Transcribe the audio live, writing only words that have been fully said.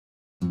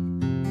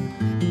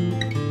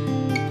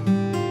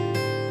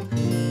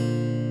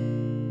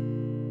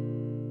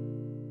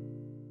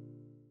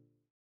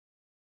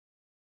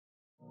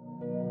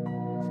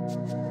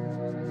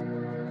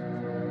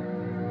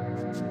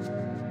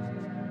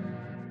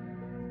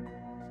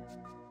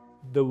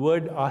the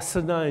word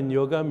asana in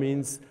yoga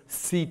means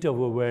seat of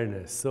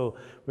awareness. So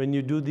when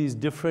you do these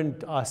different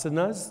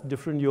asanas,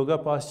 different yoga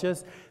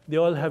postures, they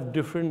all have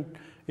different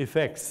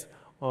effects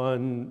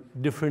on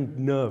different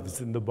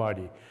nerves in the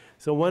body.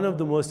 So one of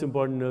the most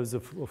important nerves,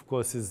 of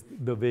course, is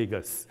the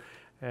vagus.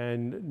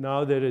 And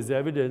now there is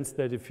evidence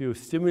that if you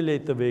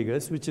stimulate the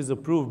vagus, which is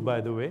approved,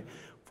 by the way,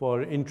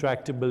 for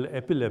intractable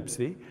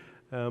epilepsy,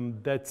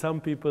 that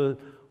some people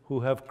who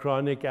have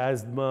chronic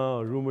asthma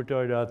or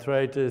rheumatoid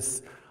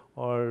arthritis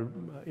or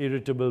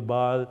irritable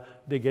bowel,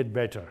 they get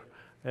better.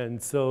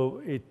 And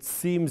so it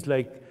seems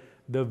like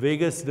the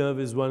vagus nerve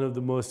is one of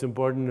the most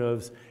important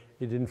nerves.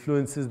 It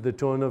influences the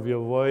tone of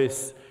your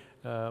voice,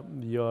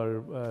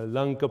 your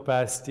lung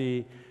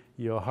capacity,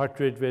 your heart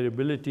rate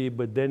variability,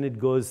 but then it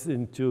goes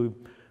into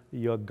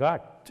your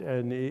gut,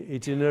 and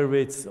it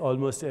innervates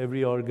almost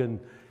every organ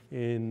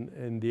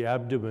in the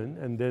abdomen,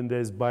 and then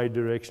there's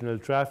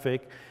bidirectional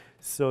traffic.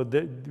 So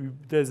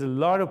there's a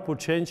lot of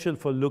potential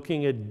for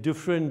looking at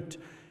different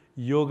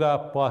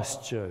yoga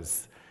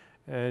postures.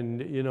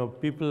 And you know,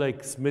 people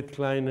like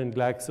SmithKline and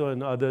Glaxo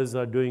and others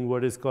are doing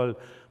what is called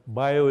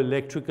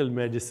bioelectrical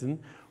medicine,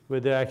 where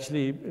they're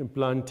actually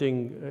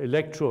implanting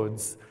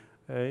electrodes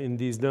in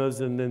these nerves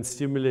and then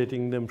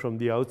stimulating them from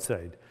the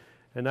outside.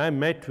 And I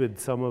met with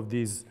some of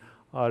these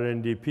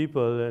R&D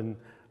people, and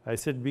I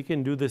said, we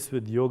can do this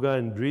with yoga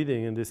and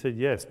breathing. And they said,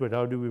 yes, but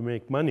how do we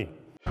make money?